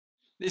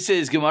This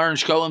is Gemara and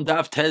Shkolim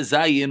Daf Tez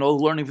Zayin. All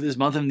learning for this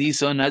month of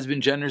Nisan has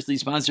been generously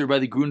sponsored by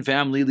the Grun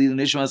family. Lila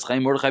Nishmas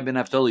Chaim Mordechai ben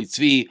Naftali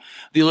Tzvi.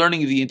 The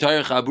learning of the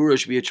entire Chabura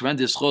should be a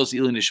tremendous chos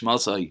Lila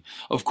Nishmasai.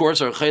 Of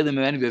course, our Chaylim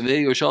ben Ben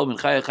Yoshal ben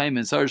Chaya Chaim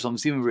ben Sarah Shalom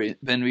Simon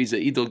ben Riza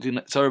Idol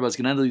Sarah Bas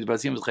Ganandali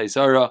Basim Bas Chay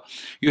Sarah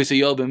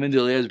Yosayel ben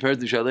Mendel Yaz Peret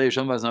Shalei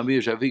Sham Bas Nabi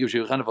Shavik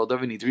Shevchan Fal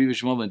Davin Itri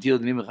Vishmol ben Til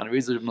Nim Khan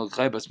Riza ben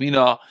Chai Bas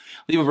Mina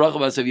Liba Bracha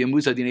Bas Avia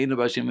Musa Din Eden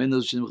Bas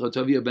Mendel Shim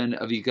Chatavia ben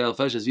Avigal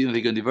Fash as even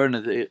Vigan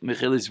Diverna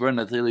Michaelis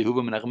Verna Tili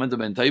Huba Menachem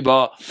ben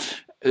Taiba,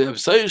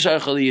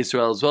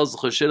 Yisrael, as well as the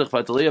Choshilach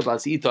Fataliyah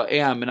Basita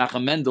Am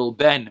Menachem Mendel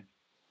ben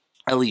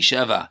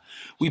Elisheva.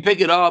 We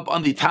pick it up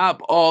on the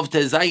top of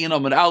Tezayin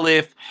Amud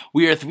Aleph.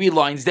 We are 3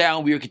 lines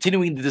down. We are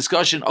continuing the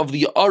discussion of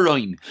the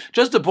Aroin.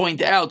 Just to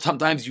point out,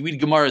 sometimes you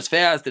read Gemaras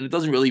fast and it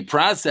doesn't really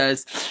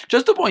process.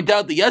 Just to point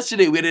out that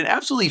yesterday we had an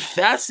absolutely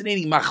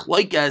fascinating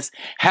machlokes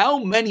how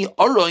many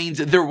Aroins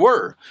there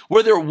were.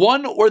 Were there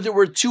 1 or there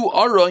were 2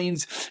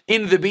 Aroins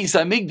in the Beis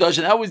HaMikdash?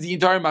 And that was the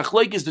entire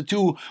machlokes, the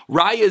 2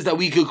 rayas that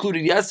we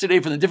concluded yesterday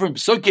from the different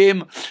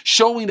psukim,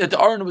 showing that the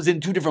Aron was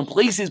in 2 different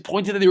places,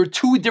 pointing that there were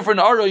 2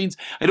 different Aroins.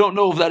 I don't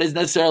know if that is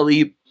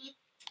necessarily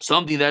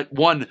something that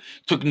one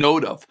took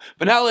note of.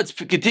 But now let's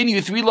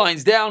continue 3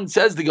 lines down. It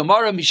says the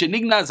Gemara, Misha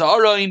Nignaz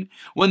Aroin,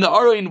 when the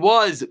Aroin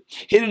was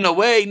hidden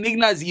away,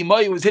 Nignaz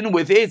Yimai was hidden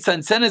with it,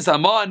 Sansenes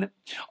Aman,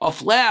 a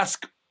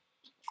flask,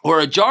 or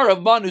a jar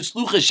of man,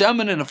 uslucha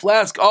shemen, and a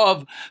flask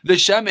of the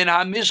shemen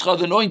hamishcha,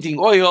 the anointing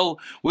oil,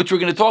 which we're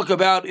going to talk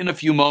about in a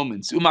few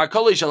moments.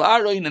 Umakolish shel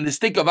Aroin, and the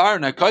stick of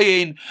Aaron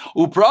hakayin,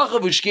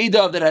 upracha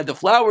v'shkedav, that had the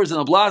flowers and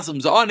the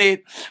blossoms on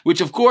it, which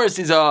of course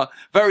is a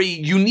very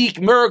unique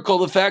miracle.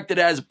 The fact that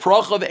it has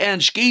prachav and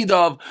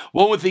shkedav,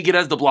 one would think it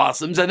has the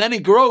blossoms, and then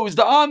it grows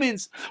the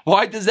almonds.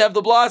 Why does it have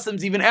the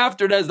blossoms even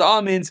after it has the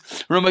almonds?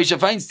 Ramesha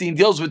Feinstein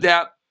deals with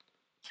that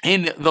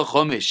in the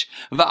Chumash.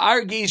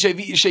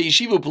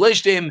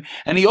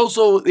 And he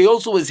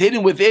also was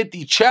hidden with it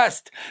the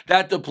chest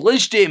that the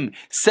Plishtim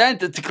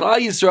sent to Klal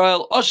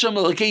Yisrael, Asham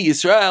Elokei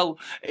Yisrael,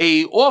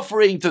 a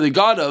offering to the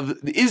God of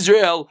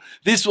Israel.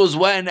 This was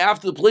when,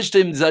 after the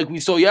Plishtim, like we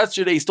saw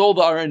yesterday, stole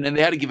the Aron and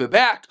they had to give it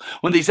back.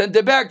 When they sent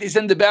it back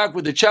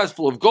with a chest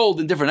full of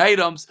gold and different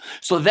items.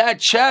 So that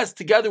chest,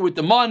 together with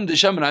the man, the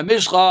Shemen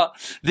HaMishcha,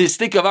 the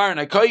stick of Aaron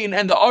HaKoyin,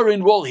 and the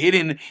Aron were all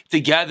hidden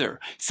together.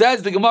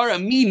 Says the Gemara,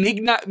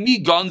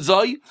 Mi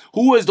Ganzai,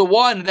 who was the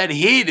one that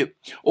hid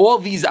all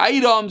these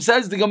items?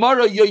 Says the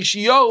Gemara,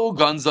 Yoshiyahu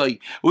Ganzai.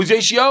 It was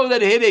Yoshiyahu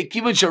that hid it.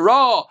 Kivan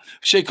Shara,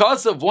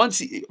 Shekasav, once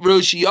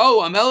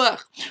Yoshiyahu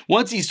Amelech,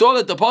 once he saw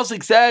that the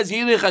pasuk says,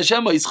 Yilech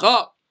Hashem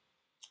Yischa,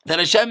 that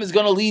Hashem is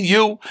going to lead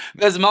you,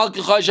 and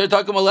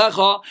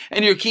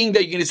your king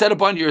that you're going to set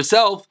upon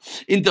yourself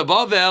into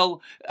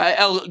Bavel,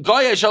 I'm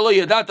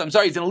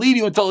sorry, he's going to lead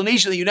you until a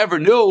nation that you never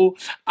knew.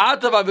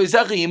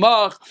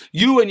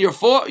 You and your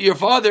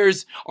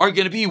fathers are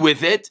going to be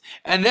with it.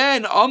 And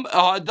then,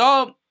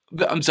 Amad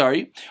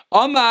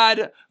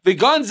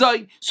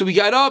V'ganzai, so he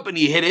got up and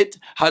he hit it.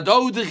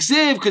 Hadau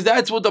d'chsiv, because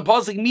that's what the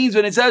pasuk means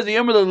when it says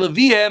V'yomer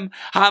le'levihem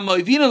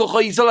ha'moivina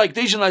l'chol Yisrael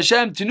ha'kedushin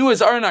Hashem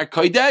tenuas Aron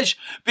ha'kodesh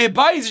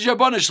be'bayis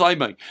Shabbat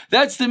Shleimai.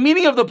 That's the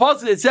meaning of the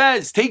pasuk that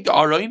says take the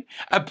Aron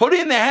and put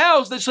it in the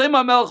house that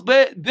Shlomo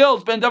HaMelech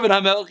built, Ben David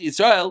HaMelech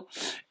Yisrael.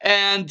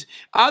 And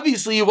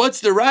obviously, what's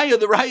the raya?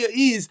 The raya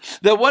is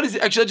that what is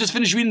actually? I just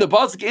finished reading the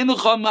pasuk. Ein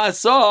l'cha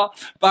ma'asa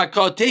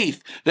ba'kateif,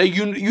 that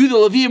you the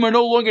Levim are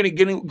no longer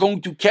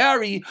going to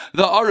carry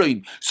the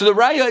Aron. So the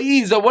raya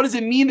is that what does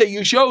it mean that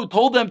Yeshua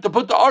told them to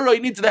put the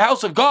Aron into the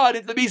house of God,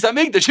 into the Beis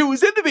HaMikdash? It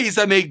was in the Beis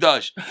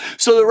HaMikdash.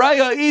 So the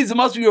raya is, it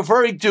must be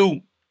referring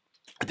to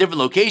a different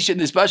location,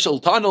 the special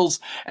tunnels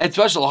and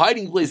special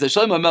hiding place that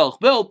Shlomo HaMelech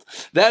built.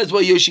 That is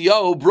what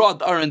Yeshayahu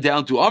brought Aaron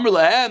down to. Amar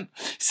lahem,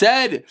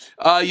 said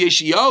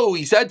Yeshayahu,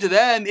 he said to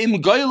them, Im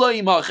goyla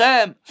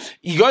imachem,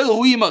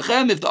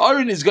 if the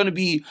Aaron is going to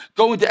be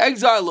going to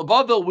exile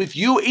above with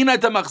you,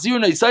 it's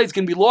going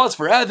to be lost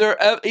forever.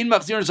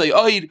 It's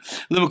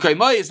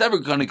never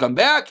going to come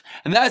back,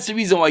 and that's the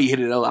reason why you hit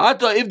it.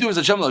 If there was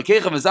Hashem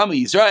Elokeichem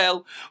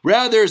Yisrael,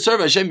 rather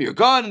serve Hashem your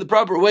God, and the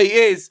proper way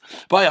is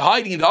by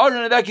hiding the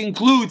Aaron, and that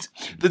concludes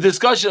the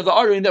discussion of the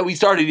Aron that we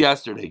started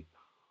yesterday.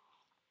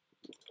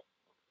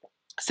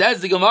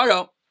 Says the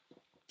Gemara,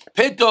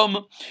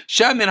 Pitom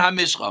Shemen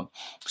HaMishcha.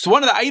 So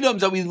one of the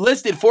items that we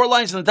listed 4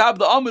 lines on the top of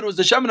the Amud was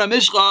the Shemen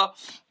HaMishcha,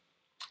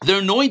 their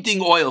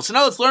anointing oil. So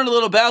now let's learn a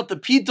little about the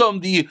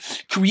pitom, the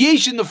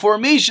creation, the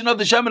formation of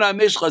the Shemen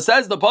HaMishcha.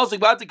 Says the pasuk,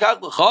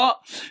 "V'atikach l'cha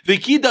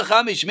v'kida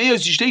chamish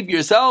meos." You take for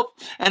yourself,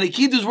 and a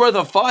kid is worth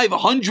of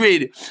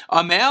 500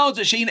 amounts.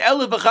 Shein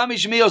elef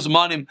v'chamish meos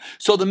manim.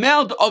 So the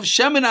amount of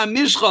Shemen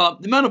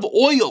HaMishcha, the amount of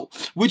oil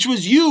which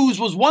was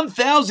used was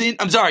 1,000.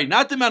 I'm sorry,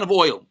 not the amount of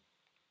oil.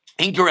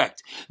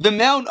 Incorrect. The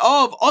amount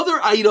of other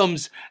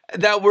items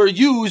that were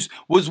used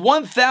was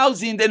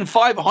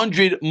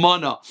 1,500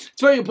 mana.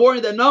 It's very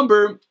important, that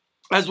number,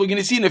 as we're going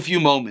to see in a few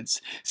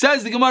moments.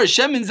 Says the Gemara,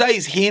 Shemen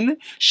Zayis Hin,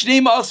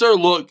 Shnei Ma'asar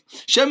Lug.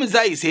 Shemen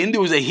Zayis Hin,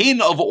 there was a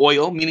hin of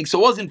oil, meaning so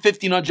it wasn't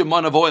 1,500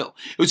 man of oil.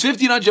 It was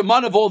 1,500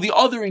 man of all the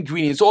other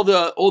ingredients, all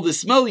the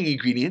smelling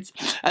ingredients.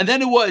 and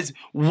then it was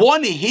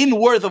 1 hin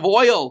worth of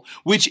oil,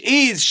 which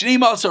is Shnei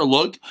Masar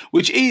Lug,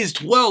 which is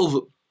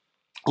 12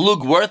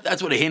 lug worth.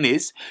 That's what a hin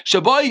is.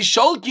 Shabai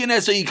Shalkin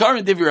as a Yikar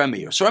and Divir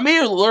Amir. So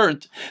Amir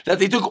learned that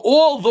they took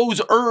all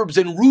those herbs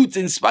and roots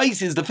and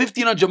spices, the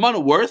 1500 mana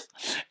worth,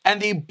 and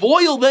they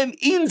boiled them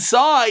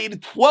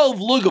inside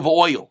 12 lug of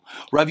oil.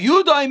 Rav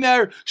Yehuda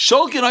Aimer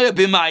Shalkin Aya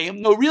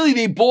B'mayim. No, really,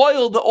 they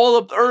boiled all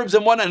of the herbs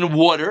and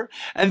water,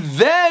 and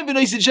then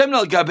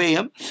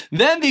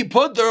then they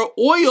put their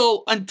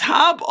oil on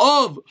top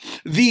of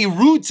the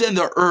roots and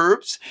the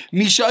herbs.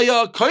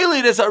 Mishaya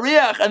Koilet as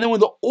Ariach, and then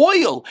when the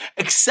oil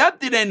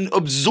accepted and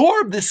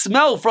absorb the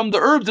smell from the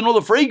herbs and all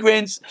the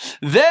fragrance,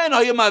 then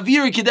they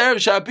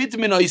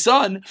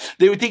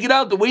would take it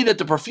out the way that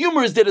the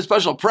perfumers did, a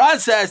special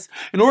process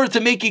in order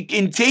to make it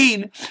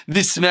contain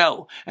the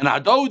smell. And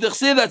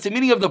that's the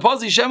meaning of the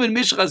pasuk Shemen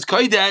Mishchas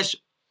Kodesh.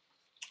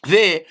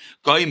 The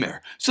Goimer.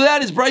 So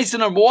that is Brisa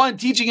number 1,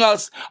 teaching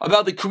us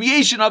about the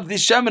creation of the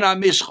Shemen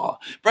HaMishcha.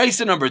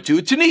 Brisa number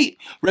 2, Tani,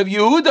 Rav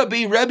Yehuda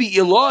be Rabbi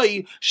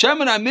Eloi,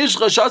 Shemen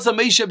HaMishcha Shasa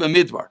Meisha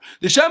B'Midbar.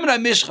 The Shemen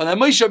HaMishcha that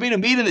Moshe Rabbeinu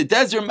made in the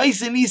desert,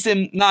 Meisa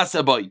Nisim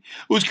Nasabai,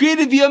 was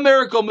created via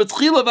miracle.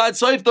 Metchila Vad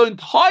Soif. The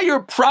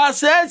entire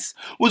process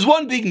was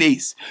one big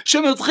nace.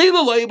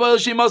 Shemetchila Loi B'El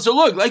Shem Masar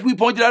Lug. Like we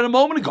pointed out a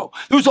moment ago,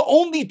 there was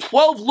only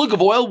 12 lug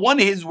of oil, 1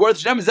 his worth.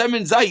 Shem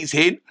Zemen Zayis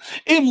Hin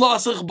Im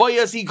Lasach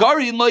Bayas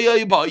Ikari.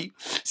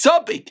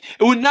 It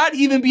would not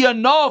even be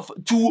enough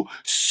to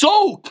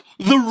soak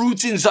the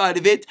roots inside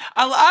of it.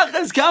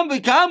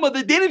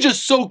 They didn't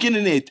just soak in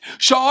it.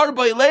 Sha'ar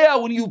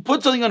ba'ilea, when you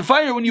put something on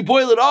fire, when you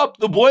boil it up,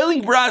 the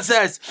boiling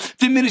process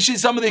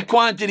diminishes some of the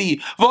quantity.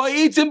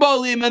 And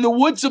the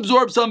woods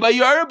absorb some,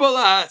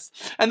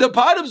 and the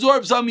pot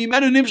absorbs some,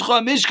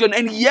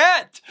 and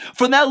yet,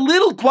 from that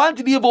little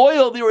quantity of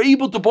oil, they were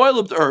able to boil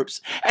up the herbs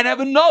and have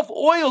enough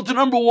oil to,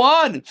 number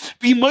 1,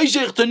 be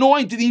moishech to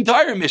anoint the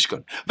entire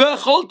Mishkan.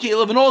 V'chol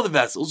keilav in all the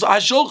vessels.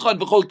 Hashulchan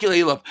v'chol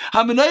keilav.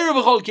 Hamanayra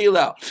v'chol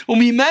keilav.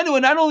 Umimenu,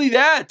 and not only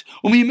that,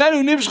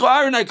 Umimenu nimshcha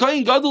Aaron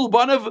HaKohen gadol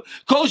banav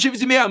kol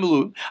shivtzimei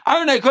hamelun.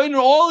 Aaron HaKohen and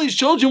all his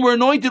children were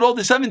anointed all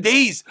the 7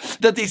 days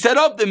that they set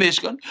up the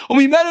Mishkan.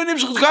 Umimenu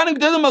nimshcha kahanim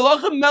gedolim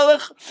malachim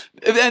melech.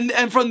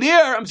 And from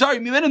there,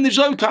 Umimenu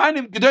nimshcha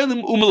kahanim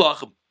gedolim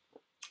umalachim.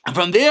 And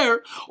from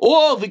there,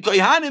 all the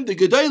Kohanim, the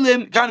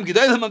Gedolim,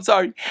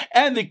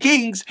 and the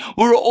kings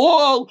were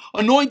all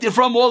anointed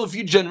from all the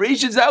future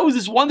generations. That was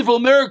this wonderful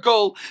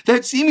miracle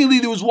that seemingly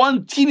there was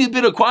one teeny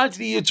bit of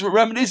quantity. It's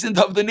reminiscent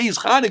of the Nes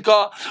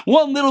Chanukah,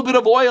 one little bit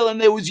of oil,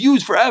 and it was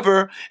used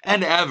forever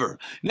and ever.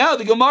 Now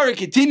the Gemara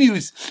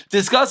continues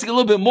discussing a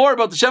little bit more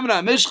about the Shemen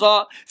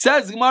HaMishcha.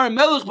 Says the Gemara,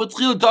 Melech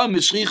b'tchil tam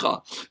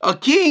mishchicha. A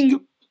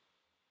king,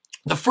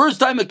 the first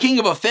time a king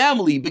of a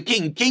family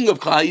became king of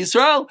Klal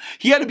Yisrael,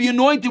 he had to be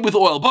anointed with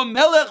oil. But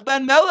Melech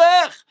ben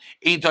Melech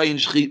ain't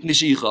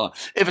nishicha.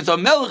 If it's a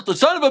Melech, the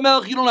son of a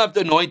Melech, you don't have to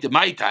anoint him.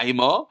 My time,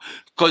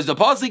 because the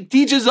pasuk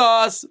teaches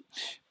us.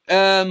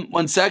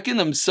 1 second,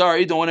 I'm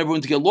sorry, don't want everyone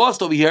to get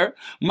lost over here.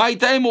 My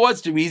time, what's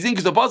the reason?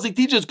 Because the pasuk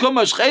teaches,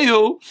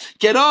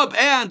 get up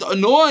and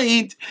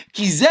anoint,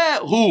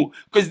 kizehu,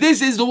 because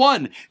this is the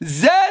one.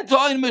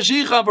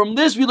 From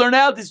this we learn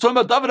out, it's talking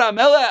about David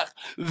HaMelech.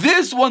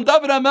 This one,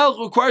 David HaMelech,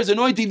 requires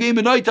anointing,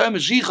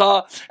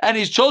 and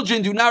his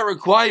children do not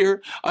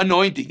require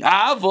anointing.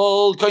 If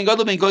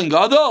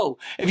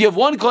you have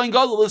one Kohen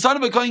Gadol, the son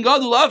of a Kohen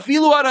Gadol,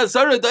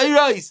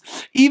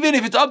 even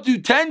if it's up to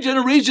 10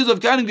 generations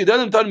of Kohen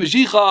Gedolim,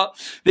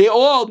 they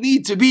all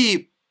need to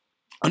be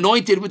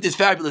anointed with this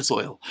fabulous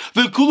oil.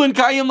 And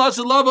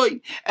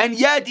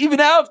yet, even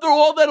after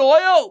all that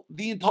oil,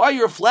 the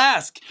entire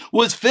flask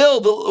was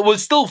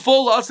still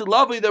full that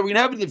we're going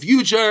to have in the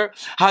future.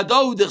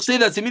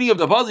 That's the meaning of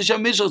the pasuk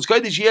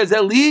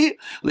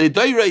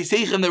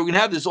that we're going to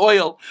have this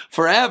oil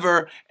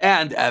forever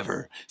and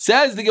ever.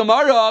 Says the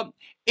Gemara,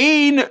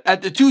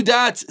 at the 2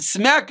 dots,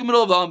 smack in the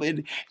middle of the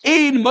Amid,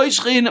 in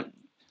Moishchin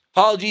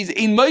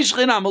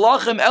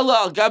HaMalachim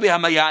Ella Al Gabi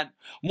HaMayan.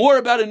 More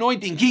about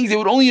anointing kings. They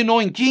would only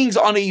anoint kings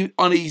on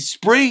a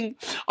spring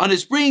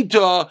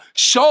to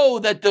show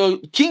that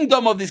the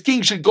kingdom of this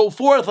king should go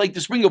forth like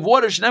the spring of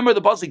water. Shneimar,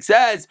 the pasuk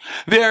says,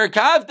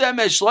 "Ve'erkavtem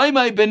es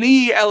Shlomo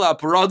beni el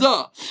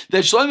ha'parada."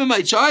 That Shlomo,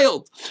 my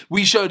child,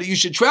 you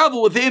should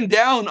travel with him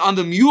down on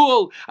the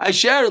mule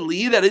Asher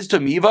Li, that is to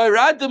me.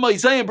 V'iratem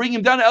Isaiah, bring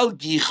him down El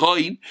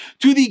Gichon,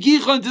 to the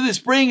Gichon, to the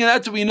spring, and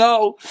that's what we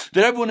know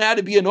that everyone had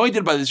to be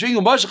anointed by the spring.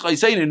 Umashach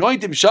Isaiah,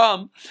 anoint him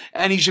Sham,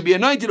 and he should be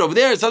anointed over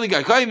there. Something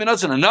like so we see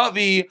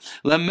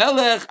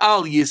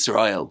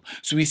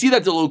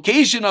that the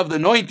location of the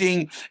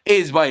anointing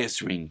is by a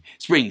spring.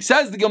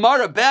 Says the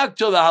Gemara, back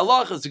to the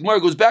halachas. The Gemara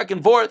goes back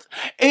and forth.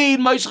 So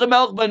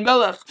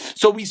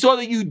we saw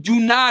that you do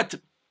not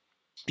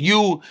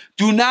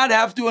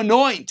have to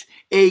anoint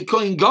a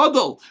Kohen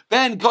Gadol,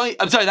 ben Kohen,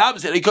 I'm sorry, the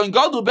opposite. A Kohen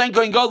Gadol, ben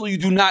Kohen Gadol, you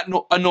do not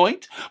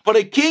anoint, but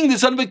a king, the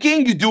son of a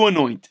king, you do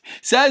anoint.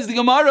 Says the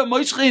Gemara,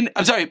 I'm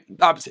sorry,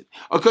 opposite.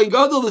 A Kohen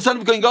Gadol, the son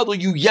of a Kohen Gadol,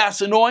 you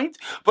anoint,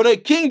 but a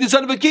king, the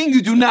son of a king,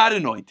 you do not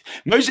anoint.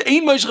 The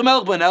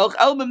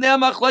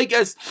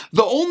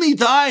only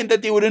time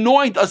that they would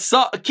anoint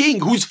a king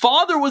whose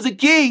father was a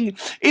king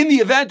in the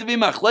event of a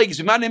machlekes,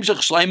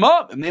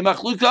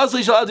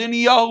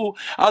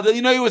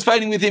 he was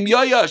fighting with him.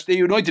 Yoash, they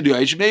anointed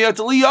Yoash.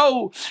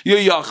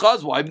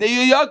 Why?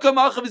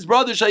 His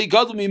brother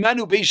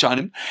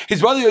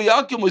His brother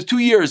Yoakim was 2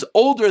 years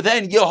older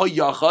than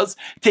Yehoyachaz.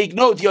 Take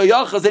note,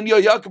 Yoyachaz and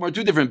Yoakim are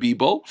two different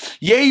people.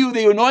 Yehu,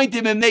 they anoint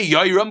him and they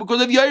Yoram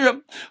because of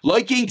Yoram.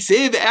 Like King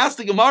Siv asked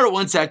the Gemara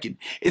 1 second.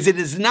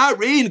 Is not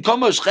rain?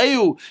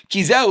 Kamashcheu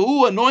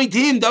Kizehu, anoint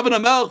him, David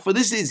HaMelech, for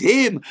this is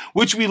him,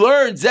 which we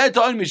learned.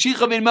 Zetan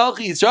Meshicha ben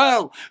Melchi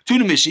Israel.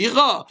 Tuna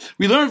Meshicha.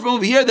 We learned from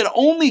over here that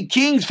only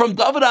kings from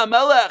David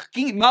HaMelech,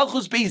 King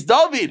Malchus Beis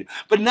David,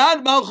 but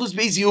not Malchus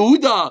Beis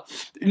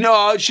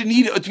Yehuda, should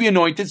need to be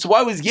anointed. So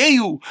why was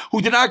Yehu,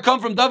 who did not come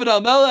from David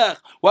HaMelech,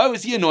 why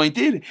was he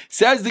anointed?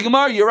 Says the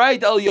Gemara, you're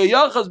right. El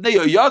Yoyachaz bnei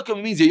Yoyakim.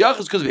 It means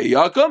Yoyachaz because of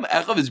Yoyakim,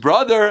 Echav his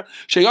brother.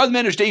 Shegad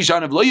Menush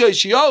Teishan of Lo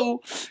Yeshiyahu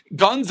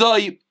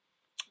Ganzai.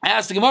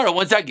 Ask the Gemara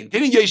 1 second.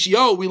 Didn't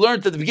Yeshio, we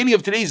learned at the beginning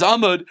of today's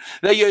Amud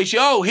that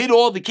Yeshio hid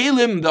all the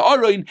Kalim, the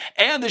Aron,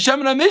 and the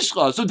Shemin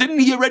HaMishcha. So didn't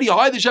he already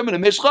hide the Shemin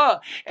HaMishcha?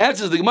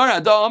 Answers the Gemara,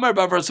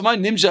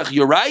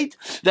 you're right,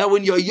 that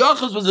when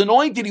Yoyachaz was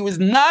anointed, he was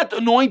not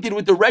anointed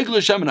with the regular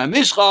Shemin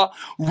HaMishcha.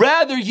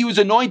 Rather, he was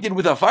anointed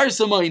with a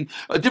farsamayim,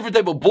 a different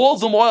type of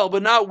balsam oil,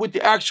 but not with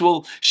the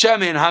actual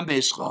Shemin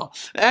HaMishcha.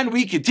 And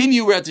we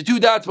continue, we're at the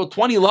 2 dots, about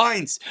 20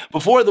 lines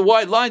before the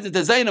wide lines. It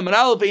says,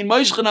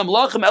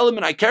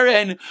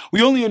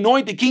 we only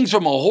anoint the kings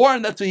from a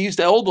horn. That's what he used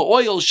to hold the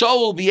oil.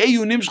 Shaul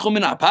v'yehu nimshchu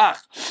min apach.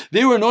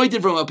 They were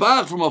anointed from a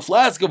pach, from a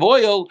flask of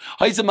oil.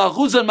 Haisa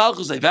malchus and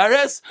malchus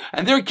ivares,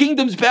 and their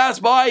kingdoms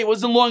passed by. It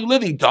wasn't long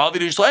living.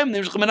 David Yishlaim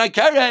nimshchu min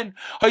akeren.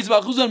 Haisa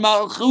malchus and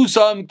malchus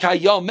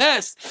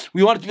kayomes.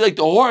 We want it to be like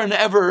the horn,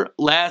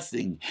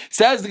 everlasting.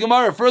 Says the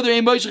Gemara further.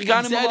 He said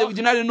that we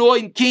do not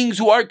anoint kings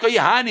who are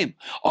koyahanim.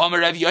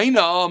 Amar Rav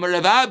Yoina, Amar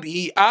Rav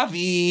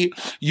Avi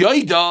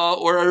Yoida,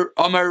 or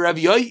Amar Rav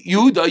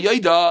Yehuda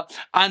Yoida.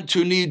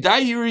 Antuni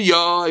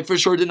Dairia, I for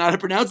sure did not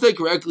pronounce that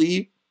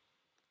correctly.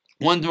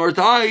 One more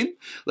time.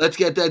 Let's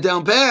get that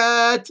down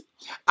pat.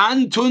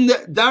 Antun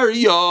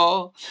Daria,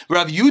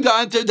 Rav Yuda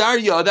Antun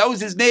Daria, that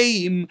was his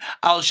name.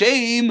 Al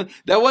Shem,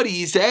 that what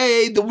he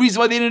said. The reason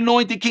why they didn't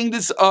anoint the king,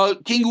 this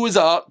king who was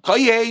a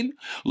Kayin,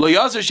 Lo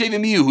Yasser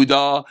Shevim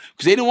Yehuda,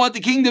 because they didn't want the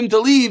kingdom to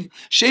leave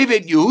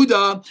Shevet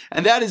Yehuda,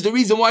 and that is the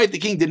reason why if the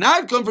king did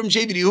not come from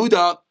Shevet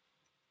Yehuda,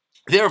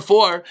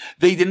 therefore,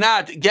 they did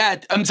not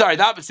get,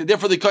 the opposite.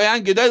 Therefore, the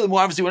Koyan Gedolim, who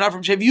obviously were not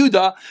from Shev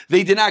Yehuda,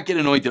 they did not get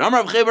anointed.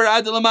 Amar Cheber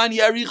Adelaman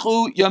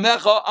Yarichu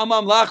Yamecha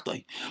Amam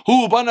Lachtoi.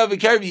 Who Banav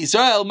V'Kerv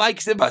Yisrael, Mike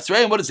Siv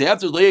Basrei, and what does he have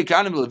to Leah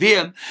Kanim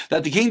Leviim,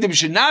 that the kingdom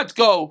should not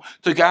go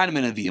to Kanim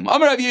and Leviim.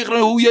 Amar Rav Yechanan,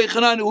 who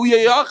Yechanan, who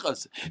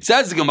Yeyachas.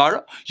 Says the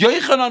Gemara,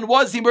 Yechanan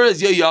was Himber as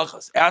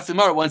Yeyachas. Ask the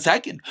Gemara 1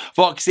 second.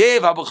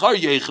 V'Aksev HaBachar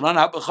Yechanan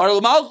HaBachar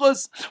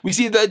L'Malchus. We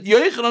see that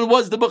Yechanan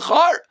was the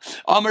Bachar.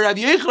 Amar Rav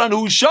Yechanan,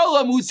 who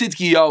Shalom, who says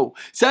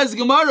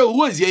Gemara, who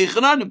was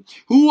Yechanan?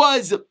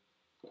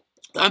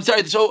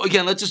 So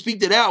again, let's just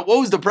speak that out.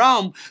 What was the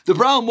problem? The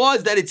problem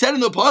was that it said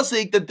in the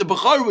pasuk that the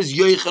Bechar was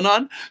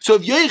Yechanan. So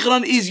if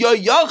Yechanan is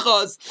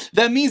Yoyachas,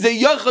 that means that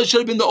Yoyachas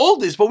should have been the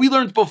oldest. But we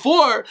learned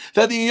before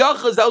that the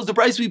Yoyachas, that was the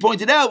price we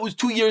pointed out, was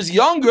 2 years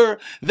younger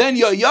than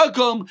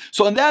Yoyakim.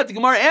 So on that, the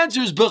Gemara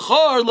answers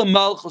Bechar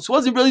leMalchus. It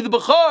wasn't really the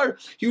Bechar.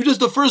 He was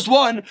just the first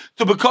one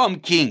to become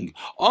king.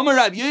 Amar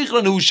Rav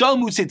Yechanan who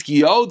Shalmu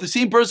Sitkiyo, the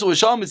same person was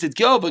Shalmu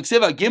Sitkiyo,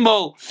 V'Kseva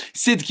Gimel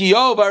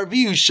Sitkiyo,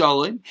 V'Arviyu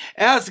Shalom.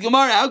 Ask the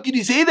Gemara, how can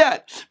you say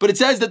that? But it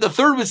says that the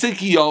third was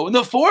Sitkiyo and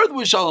the fourth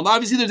was Shalom.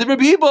 Obviously, there's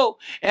different people.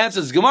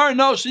 Answers Gemara,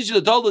 no, she should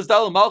have told us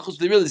Dalam Malchus,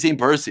 they're really the same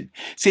person.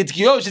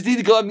 Sitkiyo,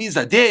 Shetidikala means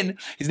Adin.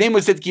 His name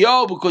was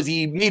Sitkiyo because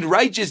he made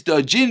righteous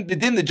the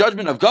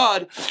judgment of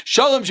God.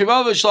 Shalom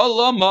Shevava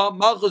Shalom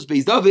Malchus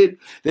Beis David.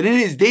 That in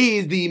his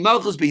days the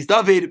Malchus Beis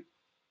David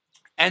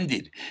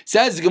ended.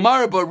 Says the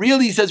Gemara, but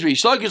really says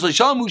Rish Lakish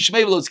Shalmu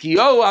Shmei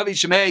Veloskiyo Avi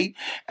Shmei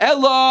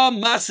Ella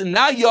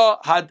Matnaya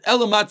had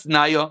Ella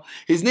Matnaya.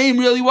 His name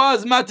really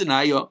was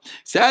Matnaya.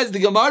 Says the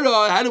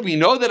Gemara, how do we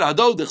know that?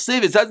 Hado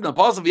Dechsev, it says in the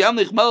Apostle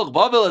Yamlich Melech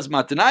Bavel as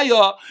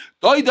Matnaya.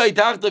 So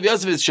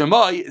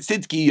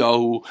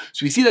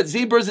we see that the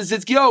same person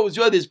Sitzkiyo was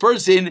really this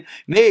person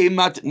named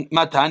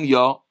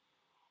Matanya.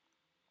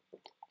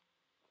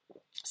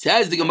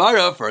 Says the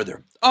Gemara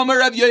further. Amar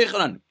Rav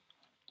Yochanan.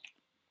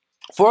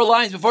 4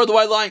 lines before the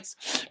white lines.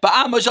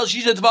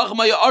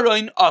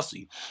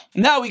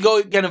 Now we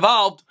get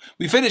involved.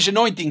 We finish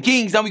anointing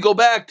kings. Then we go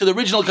back to the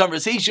original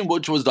conversation,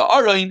 which was the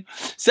Aron.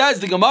 Says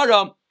the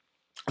Gemara,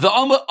 the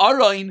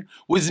Aron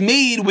was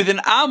made with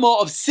an Amma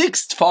of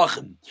 6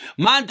 Tfachim.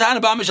 Man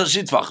Tana B'Amma Shel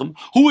Shit Tfachim.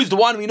 Who is the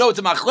one we know it's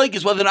a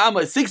machlekes whether an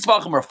Amma is 6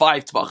 Tfachim or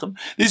 5 Tfachim.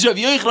 This is Rav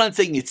Yochanan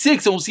saying it's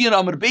 6, and we'll see in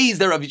Amar Beis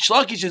that Rav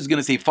Yitzlakish is going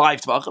to say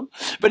 5 Tfachim.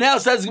 But now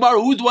says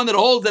Gemara, who's the one that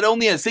holds that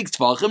only has 6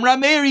 Tfachim?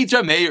 Rameir eats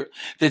Rameir.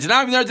 The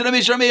Tanam there to the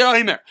Mish Rameir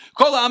Ahimer.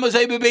 Kol Ammas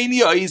Hay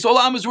Bebeini Yais. All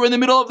Ammas were in the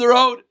middle of the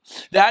road.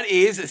 That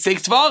is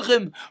 6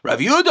 Tfachim. Rav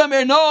Yehuda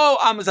Mer no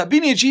Ammas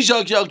Abini and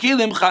Shisha Shel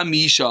Kilim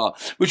Chamisha,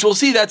 which we'll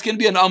see that's going to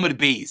be an Amar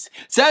Beis.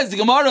 Says the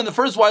Gemara on the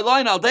first white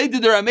line, Al Dei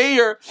did the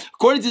Rameir,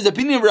 according to his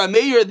opinion of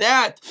Rameir,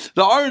 that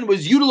the Aron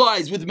was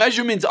utilized with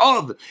measurements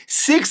of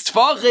 6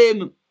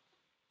 Tfachim.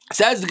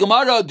 Says the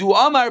Gemara, Du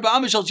Amar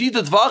Ba'Amar Shel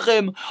Shita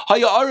Tvachim,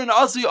 Haya Aron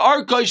Asi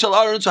Arkai Shel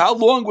Aron. So how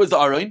long was the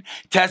Aron?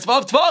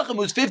 Tesvav Tvachim, it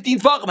was 15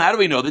 Tvachim. How do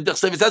we know that? The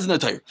Chsev says in the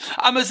Torah.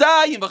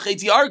 Amasayim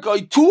V'Chetzi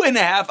Arkai,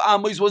 2.5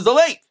 Amos was the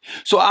length.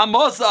 So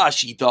Amasa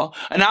Ashita,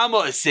 an Amma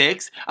is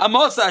 6.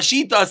 Amasa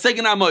Ashita, a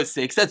second Amma is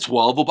 6. That's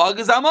 12.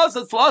 Upagas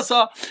Amasa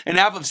Tlasa, and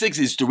half of 6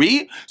 is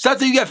 3. So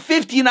that's how you get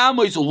 15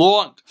 Amos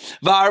long.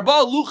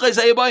 V'Arba Luchais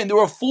Ayabay, and there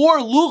were 4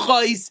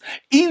 Luchais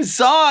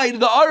inside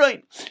the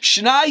Aron.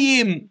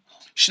 Shnayim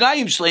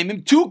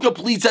Shleimim, 2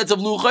 complete sets of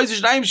luchas,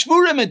 Shnayim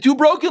Shvurim, and 2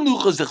 broken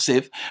luchas.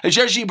 Chsiv,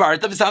 Asher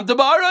Shibarta v'Samta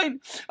Ba'arain,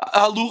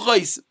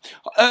 luchas,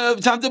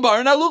 Samta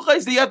Ba'arain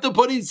luchas. They have to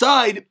put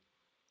inside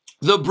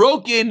the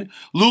broken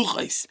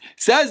luchas.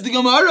 Says the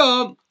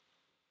Gemara.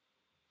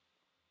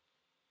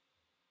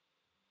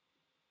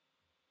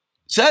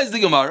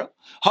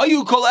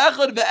 Hayu kol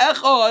echad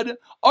ve'echad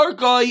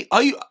arkai.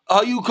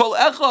 Hayu kol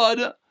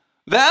echad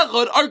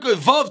ve'echad arkai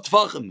vav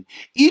tvachim.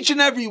 Each and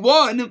every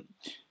one.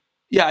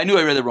 Yeah, I knew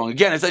I read it wrong.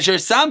 Again, it's Asher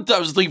Samta, I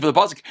was looking for the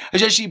pasuk.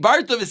 Asher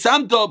Shibarta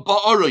v'Samta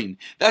Ba'arain.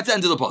 That's the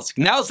end of the pasuk.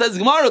 Now it says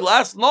Gemara, the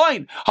last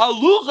line.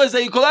 Haluchas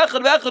ayikol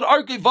echad ve'echad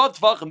arkei vav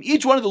tfachim.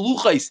 Each one of the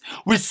luchas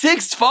were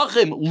 6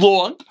 tfachim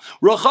long,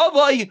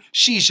 rachavai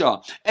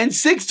shisha, and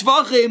 6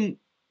 tfachim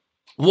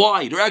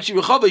wide, or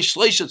actually rachavai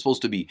shleisha it's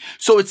supposed to be.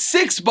 So it's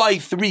 6 by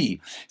 3.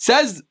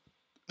 Says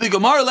the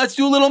Gemara, let's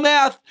do a little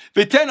math.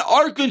 V'ten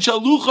arkan shal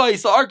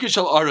luchas, the arkan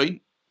shal arain.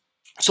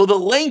 So the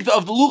length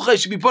of the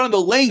luchas should be put on the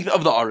length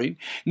of the arin.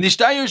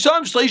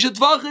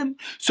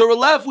 So we're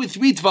left with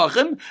 3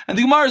 tvachim, and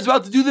the Gemara is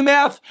about to do the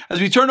math.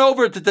 As we turn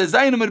over to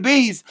Tezayin Amar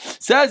Beis,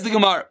 says the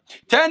Gemara,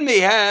 10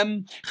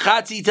 mehem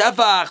chatzi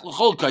tefach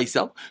l'chol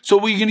kaisel. So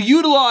we're going to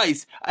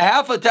utilize a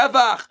half a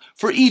tefach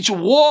for each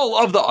wall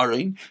of the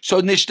arin. So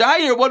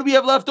nishtayer, what do we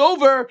have left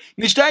over?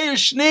 Nishtayer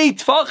shnei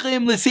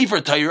tfachim l'sefer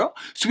Torah.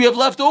 So we have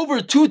left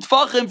over 2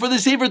 tfachim for the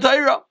sefer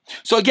Torah.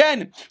 So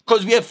again,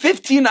 because we have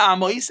 15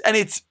 amos, and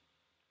it's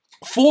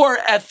 4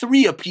 at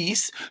 3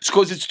 apiece,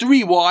 because it's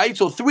 3 wide,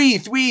 so 3,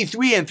 3,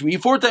 3, and 3.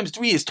 4 times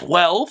 3 is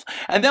 12,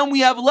 and then we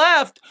have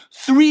left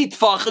 3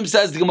 tfachim,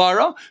 says the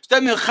Gemara. So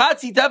that means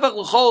chatzi tefach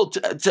l'chol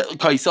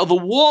kaisel. The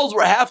walls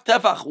were half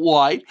tefach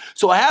wide,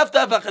 so a half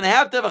tefach and a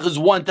half tefach is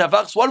 1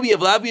 tefach. So what do we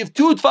have left? We have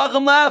 2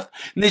 tfachim left.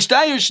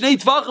 Nishtayer shnei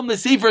tfachim the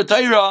sefer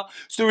Torah.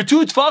 So there were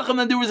 2 tfachim,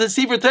 and there was a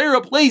sefer Torah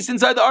placed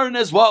inside the aron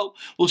as well.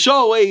 We'll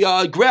show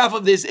a graph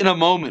of this in a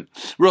moment.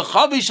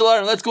 Rechavi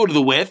shalar, let's go to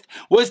the width.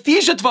 Was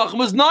tisha tfachim,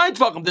 was 9 tfachim.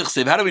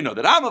 How do we know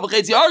that?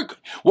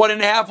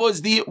 1.5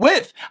 was the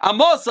width.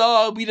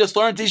 Amasa, we just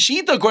learned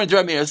Tishita according to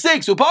Rameir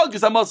 6.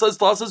 Upalkas Amasa is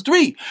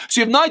 3.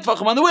 So you have 9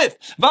 tfachim on the width.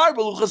 Varba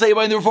luchas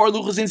ayvay, and there were 4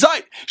 luchas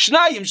inside.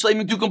 Shnayim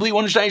shleimim, 2 complete,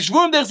 1 shnayim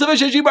shvurim. Dechsev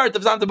sheshi bart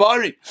of Samta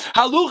Ba'ari.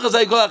 Haluchas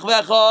aykolach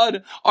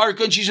vechad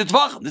arkan shisha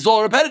tfachim. This is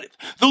all repetitive.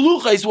 The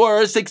luchas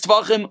were 6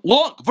 tfachim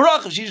long.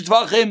 V'rach shisha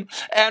tfachim,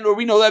 and or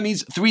we know that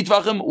means 3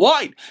 tfachim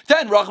wide.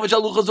 Then rach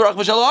v'shal luchas rach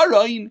v'shal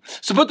arayin.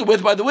 So put the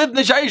width by the width.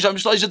 Neshayisham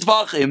shleisha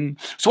tfachim.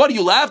 So what do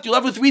you left? You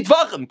left with 3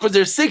 tfachim, because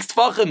there's 6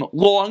 tfachim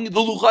long, the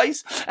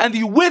luchais, and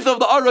the width of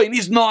the arayin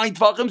is 9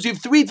 tfachim, so you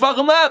have 3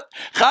 tfachim left.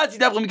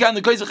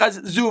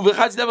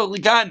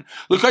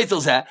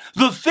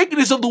 The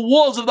thickness of the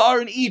walls of the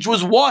aron each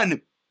was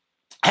 1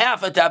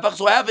 half a tefach,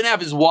 so half and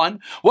half is 1.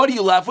 What are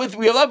you left with?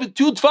 We are left with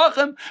 2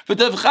 tfachim. And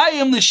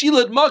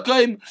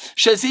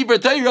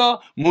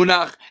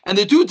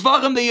the 2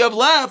 tfachim that you have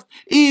left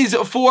is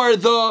for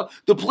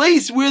the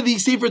place where the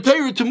sefer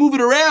Torah, to move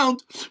it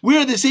around,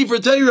 where the sefer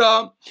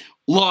Torah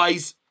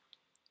lies,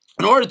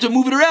 in order to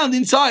move it around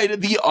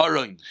inside the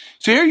aron.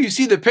 So here you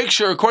see the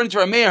picture, according to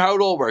Rameir, how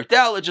it all worked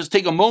out. Let's just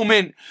take a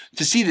moment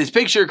to see this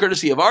picture,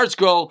 courtesy of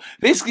ArtScroll.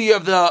 Basically, you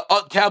have the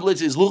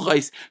tablets is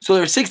luchais, so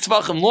they're 6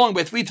 tfachim long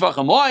by 3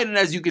 tfachim wide, and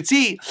as you can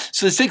see,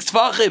 so the 6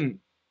 tfachim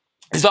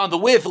is on the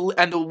width,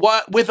 and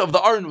the width of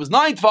the aron was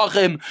 9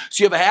 tfachim,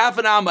 so you have a half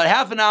an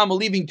amma,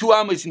 leaving 2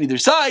 ammas on either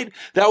side.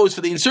 That was for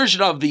the insertion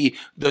of the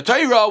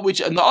Torah, which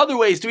in the other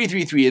way is 3,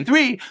 3, 3, and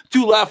 3,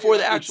 2 left for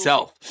the actual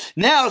self.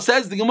 Now,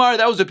 says the Gemara,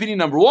 that was opinion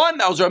number 1,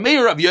 that was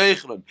Rameir Rav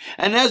Yochanan.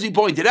 And as we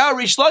pointed out,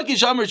 Rish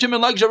Lakish Amar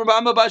Shimon Lakish Amar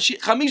Ba'amma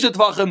Chamisha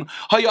Tfachim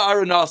Haya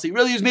Aron Nasi.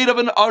 Really, is made of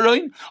an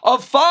aron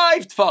of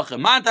 5 tfachim.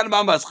 Man Tana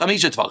Ba'amma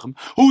Chamisha Tfachim.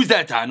 Who is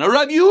that Tana?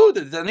 Rav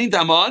Yehuda. Tanin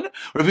Taman.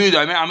 Rav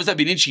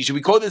Yehuda. We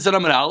call this an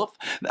Amar Aleph.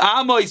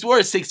 Amos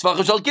were 6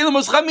 tvachim. Shal kilim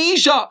was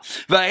chamisha.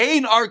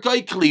 V'hein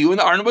arkai kli, and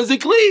the arna was a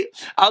kli.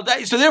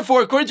 So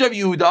therefore, according to Rabbi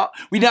Yehuda,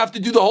 we'd have to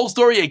do the whole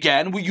story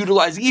again. We're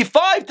utilizing a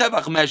 5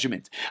 tefach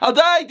measurement. Al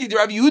dai did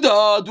Rabbi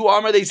Yehuda do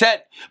Amar? They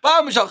said,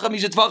 how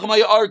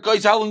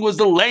long was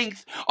the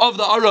length of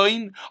the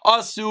aroin?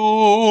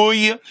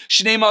 Asui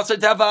shnei masar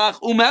tefach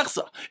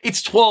umechsa.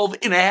 It's 12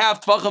 and a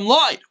half tvachim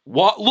long.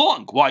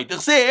 Why?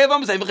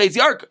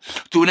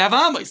 2.5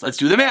 amos. Let's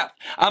do the math.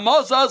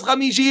 Amos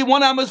chamishi,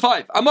 1 amos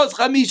 5. Amos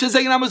chamisha,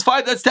 second amos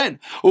 5. That's 10.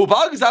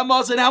 Upalgas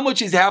amos, and how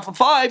much is half of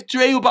 5?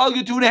 Trei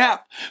upalga 2.5.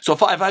 So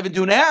 5 and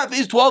 2.5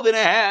 is 12 and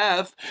a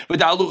half. But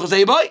now luchas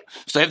eibai.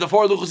 So I have the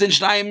 4 luchas in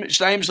shnaim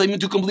shleim,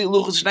 2 complete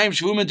luchas, shnaim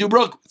shvum, and 2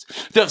 brokos.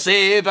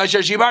 Tersev asher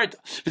shibarta.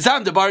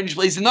 V'sam the bar in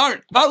place in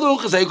arn.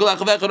 Valuchas eikol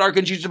achavech and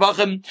arkan shish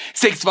tvachim,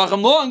 6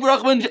 tvachim long.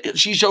 Brachman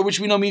shisha, which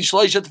we know means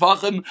shloisha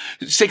tvachim,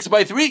 6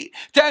 by 3.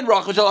 10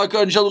 rachas shel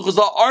arkan shaluchas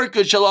la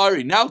arka shel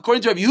ari. Now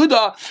according to Rabbi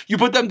Yehuda, you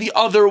put them the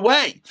other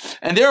way,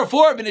 and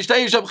therefore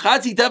v'nishtay yishav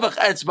chatzi tevach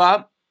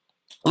etzba.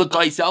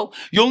 L'kaisel,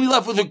 you only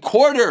left with a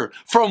quarter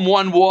from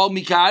one wall,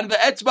 mikan,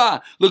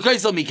 ve'etzba,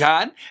 l'kaisel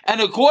mikan, and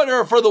a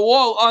quarter for the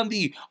wall on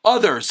the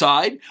other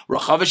side,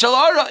 rachav shel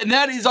ara, and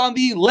that is on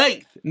the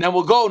length. And then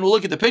we'll go and we'll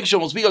look at the picture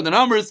and we'll speak on the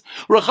numbers.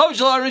 Rachav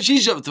shel ara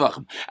shishav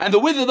tvachim, and the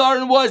width of the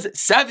aron was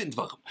 7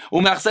 tvachim.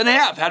 Umachsan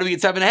half. How do we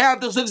get 7.5?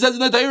 The Chsiv says in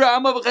the Torah,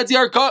 Amma v'chetzi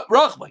arka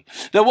rachmai.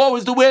 Then what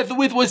was the width? The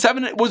width was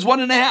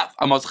 1.5.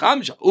 Amos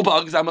chamsha.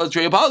 Upalgas amos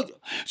trei upalga.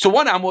 So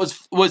 1 am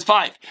was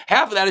 5.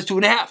 Half of that is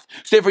 2.5.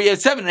 So therefore, you had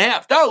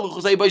 7.5. 2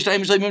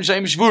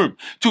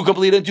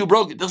 complete and 2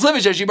 broken. The Chsiv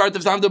says shibart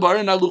of sam debar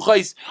and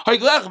aluchais.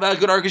 Haiglach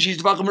v'akon arka shish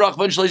tvachim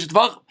rachvan shleish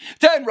tvachim.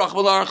 10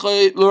 rachvan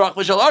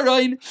l'rachvan shel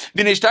arayin.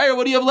 V'nishtayr,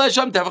 what do you have left?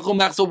 Sham tefachum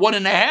machso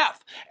 1.5.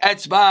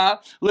 Etzba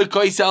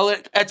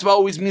l'koisel. Etzba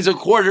always means a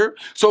quarter.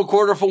 So a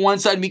quarter for one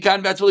side.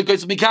 Mikan v'etzba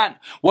l'koisel mikan.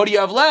 What do you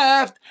have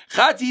left?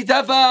 Chatzi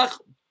tefach.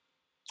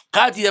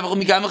 Chatzi tefach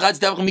mikan v'chatzi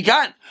tefach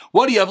mikan.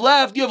 What do you have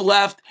left? You have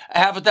left a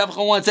half a tefach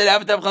on one side,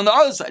 half a tefach on the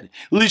other side.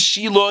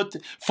 Lishilot,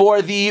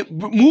 for the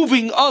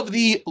moving of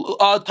the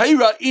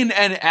Torah in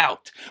and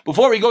out.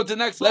 Before we go to the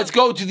next, let's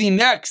go to the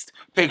next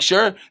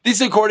picture. This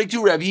is according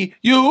to Rabbi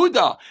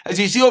Yehuda. As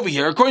you see over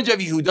here, according to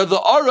Rabbi Yehuda,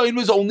 the Aron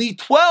was only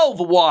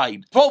 12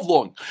 wide, 12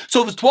 long.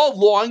 So if it's 12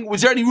 long,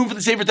 was there any room for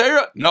the Sefer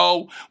Torah?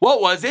 No.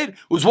 What was it? It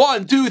was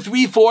 1, 2,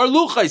 3, 4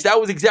 luchas. That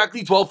was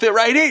exactly 12, fit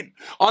right in.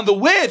 On the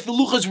width, the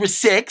luchas were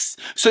 6.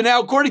 So now,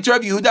 according to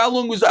Rabbi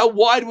Yehuda, how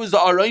wide was the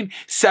Aron?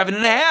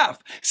 7.5.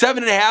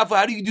 7.5,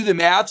 how do you do the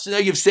math? So now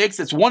you have 6,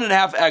 that's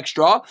 1.5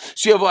 extra.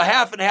 So you have a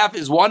half and a half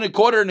is 1, a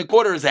quarter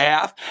is a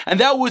half. And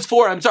that was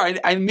for,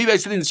 maybe I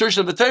said the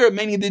insertion of the Torah,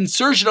 meaning the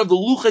insertion of the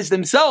luchas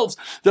themselves.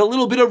 The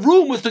little bit of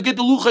room was to get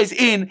the luchas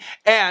in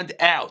and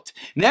out.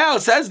 Now,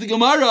 says the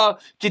Gemara,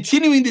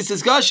 continuing this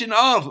discussion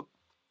of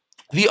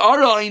the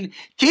Aron,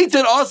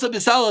 Keter also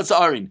Bisalas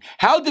Aron.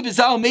 How did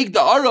Bisal make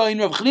the Aron?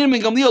 Rav Chanina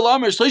ben Gamliel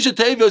Amar Shleisha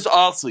Tevos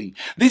Asli.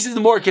 This is the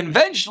more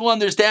conventional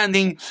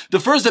understanding. The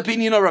first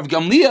opinion of Rav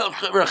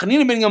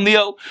Chanina ben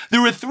Gamliel.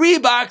 There were 3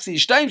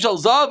 boxes: Shtaim shel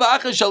zav,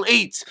 Achas shel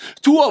eitz.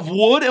 2 of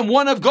wood and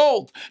 1 of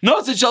gold.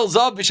 Notzah shel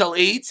zav v'shel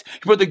eitz.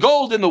 You put the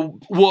gold in the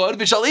wood,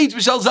 v'shel eitz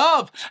v'shel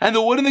zav, and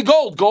the wood in the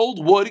gold. Gold,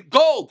 wood,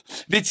 gold.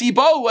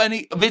 Vitzibo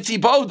and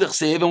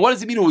d'chsev. And what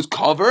does it mean? It was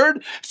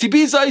covered.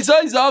 Sibisa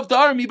isai zav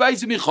dar mi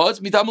ba'is michotz.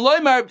 That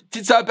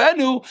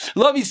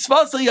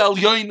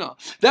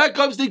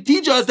comes to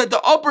teach us that the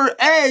upper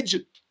edge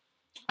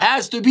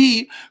has to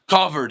be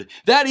covered.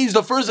 That is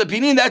the first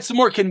opinion. That's the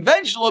more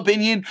conventional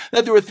opinion,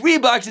 that there were 3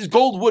 boxes,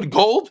 gold, wood,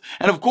 gold.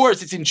 And of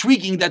course, it's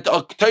intriguing that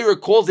the Torah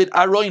calls it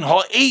Aron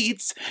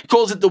Ha'etz,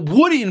 calls it the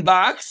wooden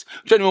box,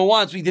 which anyone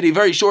wants. We did a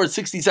very short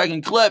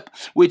 60-second clip,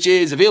 which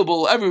is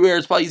available everywhere.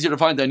 It's probably easier to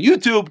find on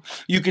YouTube.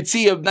 You could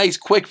see a nice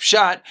quick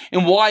shot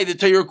in why the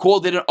Torah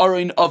called it an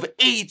Aron of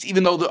 8,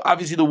 even though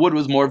obviously the wood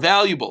was more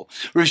valuable.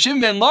 Rav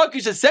Shimon ben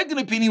Lakish, a second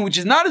opinion, which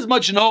is not as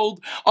much known,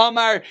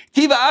 Amar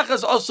Tiva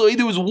Achas also,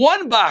 there was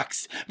 1 box.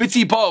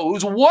 Vitzipo. It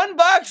was 1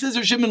 box, says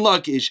Rav Shimon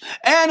Lakish,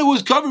 and it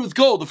was covered with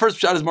gold. The first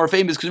shot is more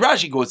famous because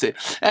Rashi quotes it,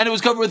 and it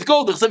was covered with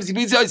gold. Rav Shimon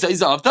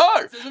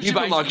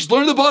Lakish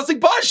learned the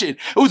pasuk Pashin.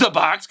 It was a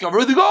box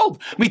covered with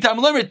gold. When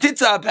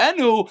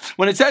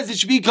it says it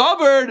should be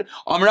covered,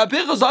 what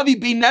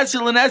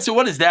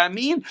does that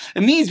mean?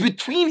 It means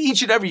between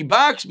each and every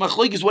box.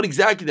 Machlok is what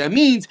exactly that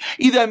means.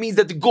 Either that means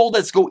that the gold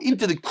has to go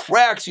into the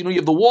cracks. You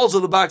have the walls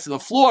of the box and the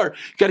floor.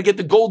 You got to get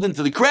the gold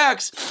into the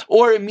cracks,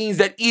 or it means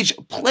that each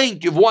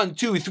plank, you have 1,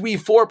 2, 3,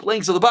 4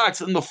 planks of the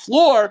box, and the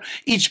floor,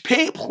 each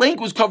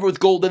plank was covered with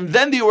gold, and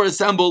then they were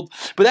assembled.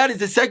 But that is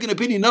the second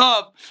opinion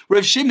of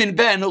Rav Shimon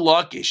ben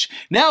Lakish.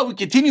 Now we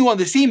continue on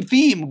the same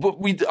theme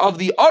of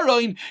the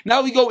Aron.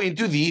 Now we go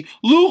into the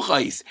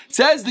luchais.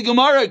 Says the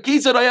Gemara,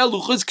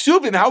 luchas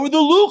ksuvim. How were the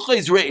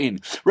luchais written?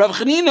 Rav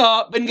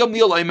Chanina ben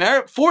Gamliel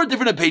Omer, 4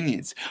 different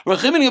opinions.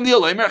 Rav Chanina ben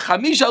Gamliel Omer,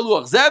 chamisha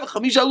luach zeh,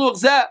 chamisha luach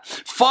zeh.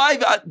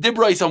 5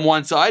 dibrais on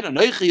one side, and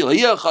 5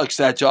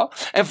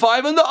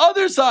 on the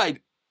other side.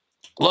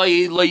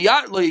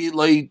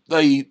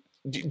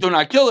 do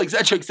not kill,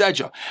 etc.,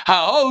 etc.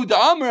 The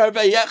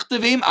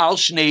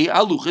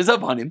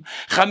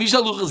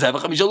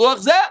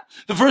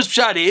first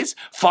pshat is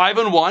 5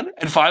 on one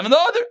and 5 on the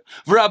other.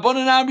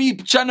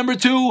 Pshat number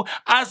 2,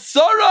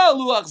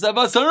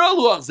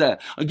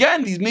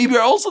 again, these maybe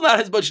are also not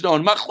as much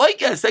known.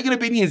 Machlokes, second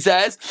opinion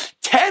says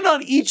 10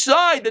 on each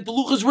side, that the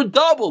luchas were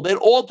double. They had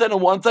all 10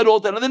 on one side, all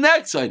 10 on the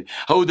next side.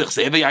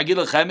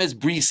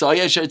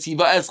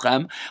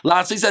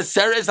 Lastly says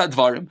Seres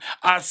Advarim.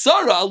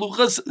 Asara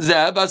luchas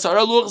zeh,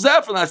 Asara luch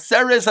zeh. From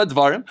Seres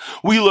Advarim,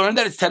 we learned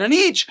that it's 10 on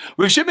each.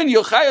 Rav Shimon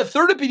Yochai, a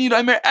third opinion,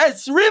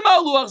 Esrim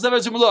luch zeh,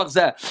 Esrim luch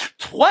zeh.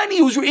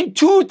 20 was written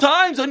 2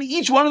 times on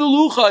each one of the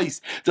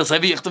luchais.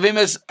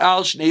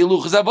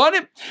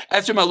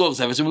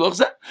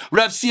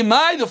 Rav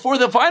Simai, the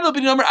fourth and final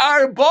opinion, it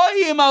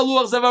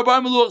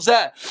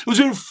was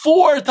written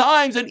 4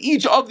 times on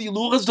each of the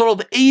luchas, a total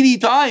of 80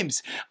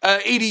 times.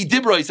 80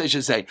 dibrois, I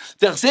should say.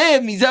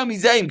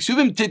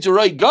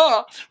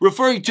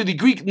 Referring to the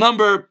Greek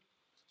number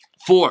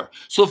 4.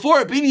 So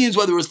 4 opinions,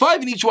 whether it was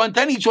 5 in each one,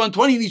 10 in each one,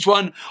 20 in each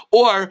one,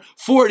 or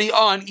 40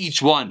 on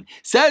each one.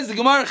 Says the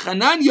Gemara,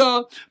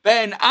 Chananya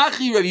ben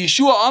Achi Rav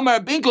Yeshua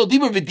Amar Binkel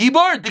Dibur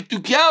v'Dibur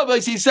Diktukiel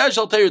v'Yisrael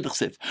Shal Torah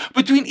D'chsev.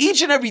 Between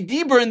each and every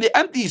Dibur in the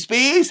empty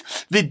space,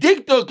 the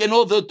Diktuk and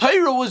all the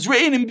Torah was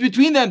written in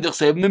between them.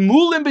 D'chsev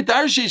Memulim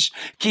b'Tarshish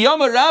Ki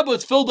Yama Rabbah.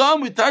 It's filled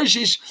on with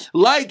Tarshish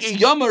like a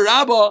Yama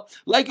Rabbah,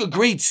 like a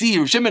great sea.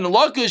 Rav Shimon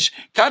Lakish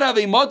Karav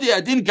Emoti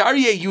Adin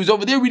Karye. He was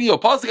over there reading a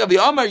pasuk of the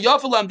Amar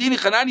Yafalam Din.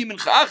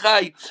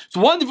 It's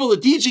wonderful the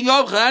teaching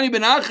of Chanani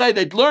ben Achai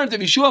that learned of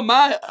Yeshua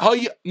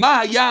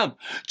Mahayam,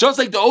 just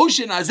like the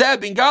ocean,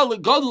 Azeb and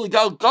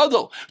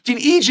Gadol. Between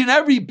each and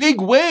every big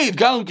wave,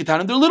 Galim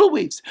Ketanim, they're little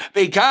waves.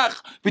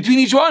 Between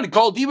each one,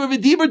 called Dibur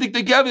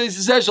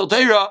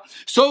v'Dibur,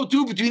 so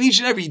too between each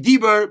and every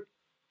Dibur,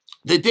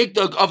 the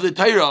diktuk of the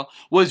Torah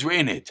was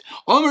written it.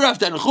 Omer Rav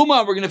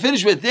Tanchuma, we're going to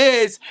finish with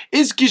this.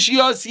 Is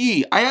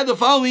Kishiyasi? I had the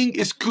following.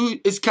 Is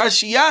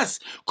Kashiyas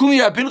Kumi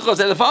Rav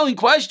Pinchas? I had the following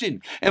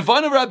question. In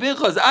front of Rav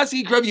Pinchas,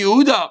 asking Rav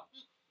Yehuda.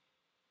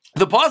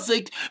 The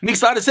pasuk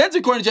makes a lot of sense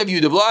according to Rav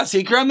Yehuda.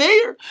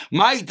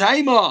 My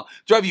taima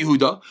Rav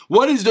Yehuda.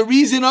 What is the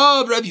reason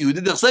of Rav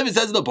Yehuda? The Sefer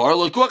says in the bar,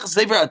 you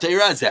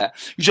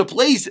should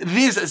place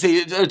this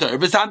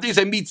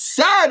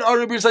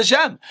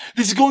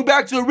This is going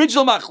back to the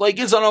original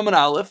machlokes on Amud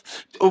Aleph,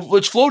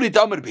 which floated to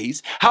Amud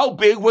Beis. How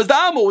big was the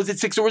Amma? Was it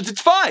 6 or was it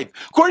 5?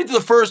 According to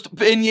the first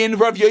opinion,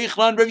 Rav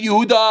Yochanan, Rav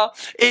Yehuda,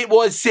 it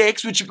was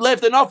 6, which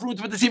left enough room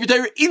to put the Sefer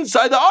Torah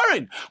inside the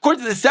Aron.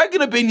 According to the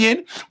second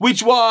opinion,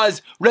 which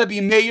was Rabbi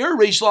Meir,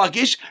 Reish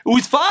Lakish, it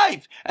was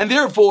 5. And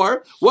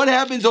therefore, what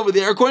happens over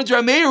there? According to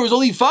Rabbi Meir, it was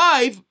only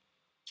 5.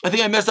 I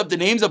think I messed up the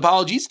names,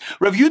 apologies.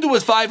 Rav Yehuda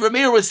was 5, Rav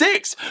Meir was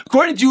 6.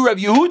 According to Rav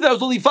Yehuda, that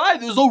was only 5.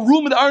 There was no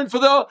room in the Aron for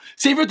the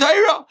Sefer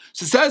Torah.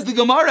 So says the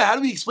Gemara, how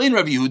do we explain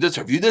Rav Yehuda?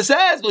 So Rav Yehuda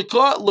says,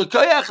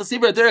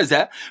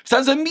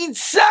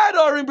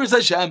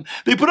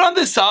 they put on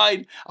this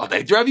side. Rav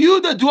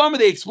Yehuda,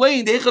 they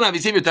explained,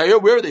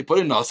 where are they put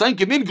it?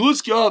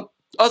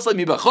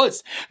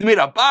 They made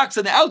a box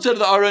on the outside of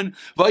the Aron,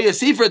 via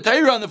Sefer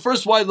Torah on the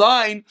first wide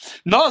line,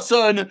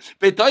 Nasan,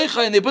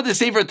 Betaycha, and they put the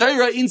Sefer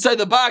Torah inside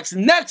the box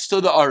next to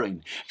the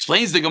Aron.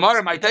 Explains the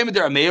Gemara, my time with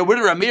the Rameir, where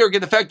did Rameir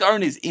get the fact the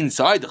Aron is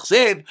inside? The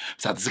Chsev,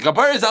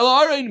 Satzakapar is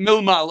Ala Aron,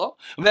 Milmala,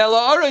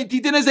 Vela Aron,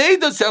 Titin is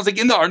Eidah, sounds like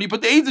in the Aron, you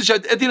put the Eidah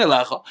Shat Etin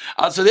Elacha.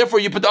 So therefore,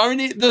 you put the Aron,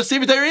 the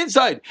Sefer Torah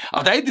inside.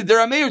 After I did the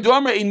Rameir,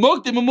 Duamra, in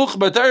Moktim, Much,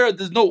 Batara,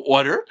 there's no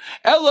order.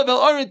 Ela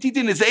Vel Aron,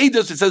 Titin is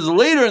Eidah, it says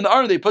later in the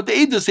Aron, they put the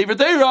Eidah, Sefer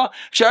Torah,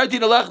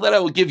 that I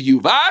will give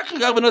you. Then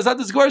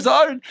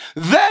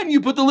you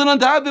put the lid on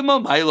top of him.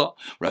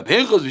 Rabbi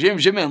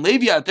Pinchas, and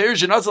Levi,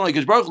 like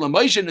his Baruch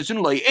Lamoshe, and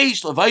soon like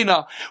Eish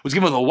Levina was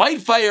given with a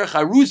white fire,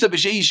 Charusa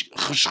b'sheish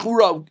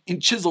Chashchura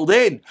chiseled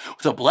in.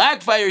 With a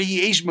black fire,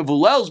 he Eish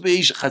Mevulels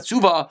b'Eish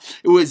Chatzuva.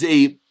 It was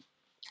a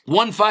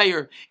one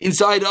fire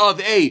inside of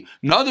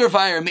another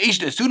fire.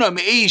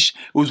 It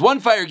was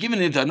one fire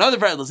given into another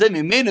fire. That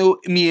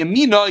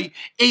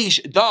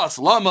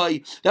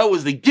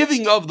was the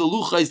giving of the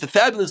luchas, the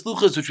fabulous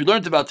luchas which we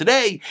learned about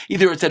today.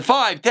 Either it's at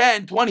 5,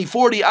 10, 20,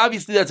 40.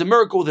 Obviously that's a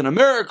miracle within a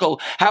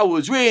miracle. How it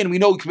was written, we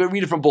know we can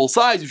read it from both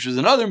sides, which was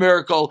another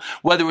miracle.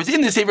 Whether it was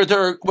in the Sefer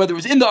Torah, whether it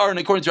was in the Aron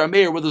according to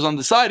Rameir, whether it was on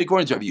the side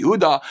according to Rabbi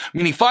Yehuda,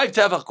 meaning 5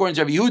 tefach according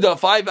to Rabbi Yehuda,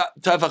 5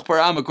 tefach per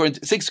am according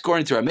to 6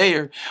 according to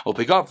Rameir. We'll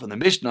pick up from the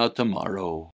Mishnah tomorrow.